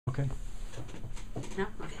Okay. No?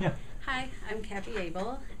 Okay. Yeah. Hi, I'm Kathy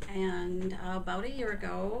Abel, and about a year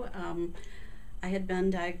ago, I had been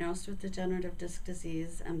diagnosed with degenerative disc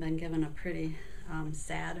disease and been given a pretty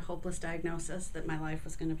sad, hopeless diagnosis that my life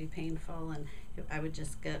was going to be painful and I would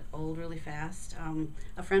just get old really fast.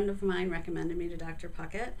 A friend of mine recommended me to Dr.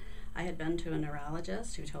 Puckett. I had been to a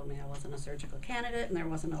neurologist who told me I wasn't a surgical candidate and there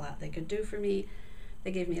wasn't a lot they could do for me.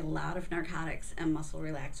 They gave me a lot of narcotics and muscle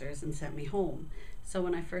relaxers and sent me home. So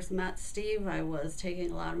when I first met Steve, I was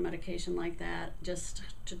taking a lot of medication like that just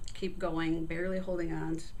to keep going, barely holding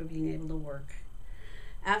on to being able to work.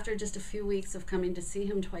 After just a few weeks of coming to see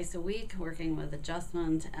him twice a week, working with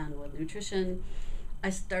adjustment and with nutrition,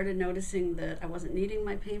 I started noticing that I wasn't needing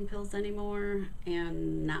my pain pills anymore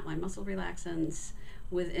and not my muscle relaxants.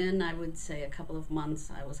 Within, I would say, a couple of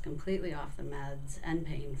months, I was completely off the meds and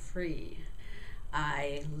pain-free.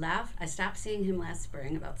 I stopped seeing him last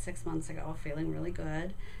spring, about 6 months ago, feeling really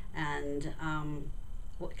good, and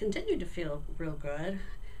continued to feel real good.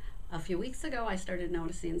 A few weeks ago, I started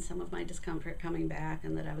noticing some of my discomfort coming back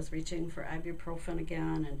and that I was reaching for ibuprofen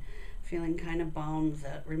again and feeling kind of bummed,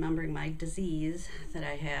 that remembering my disease that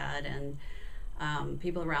I had, and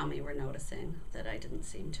people around me were noticing that I didn't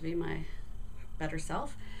seem to be my better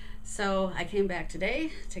self. So I came back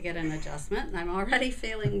today to get an adjustment, and I'm already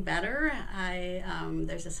feeling better.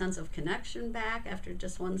 There's a sense of connection back after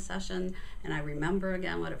just one session, and I remember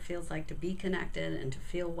again what it feels like to be connected and to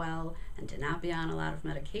feel well and to not be on a lot of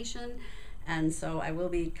medication. And so I will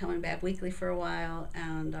be coming back weekly for a while,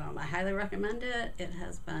 and I highly recommend it.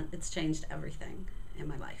 It's changed everything in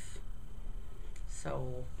my life.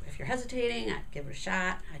 So if you're hesitating, I'd give it a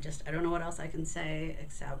shot. I don't know what else I can say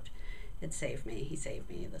except it saved me. He saved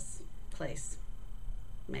me. This place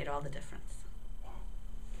made all the difference.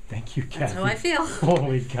 Thank you, Kathy. That's how I feel.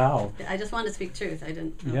 Holy cow. I just wanted to speak truth. I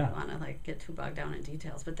didn't want to get too bogged down in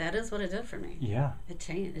details, but that is what it did for me. Yeah. It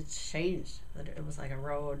changed. It was like a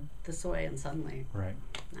road this way and suddenly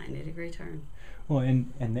 90-degree turn. Well,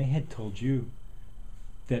 and they had told you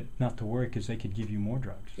that not to worry because they could give you more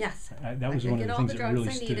drugs. Yes. That was one of the things that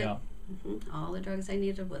really stood out. Mm-hmm. All the drugs I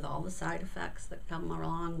needed, with all the side effects that come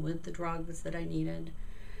along with the drugs that I needed.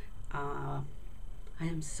 I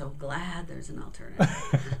am so glad there's an alternative.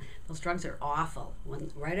 Those drugs are awful.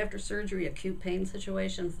 Right after surgery, acute pain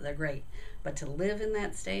situations, they're great. But to live in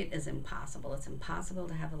that state is impossible. It's impossible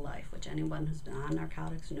to have a life, which anyone who's been on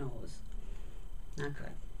narcotics knows. Not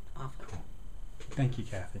good. Awful. Thank you,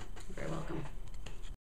 Kathy. You're very welcome.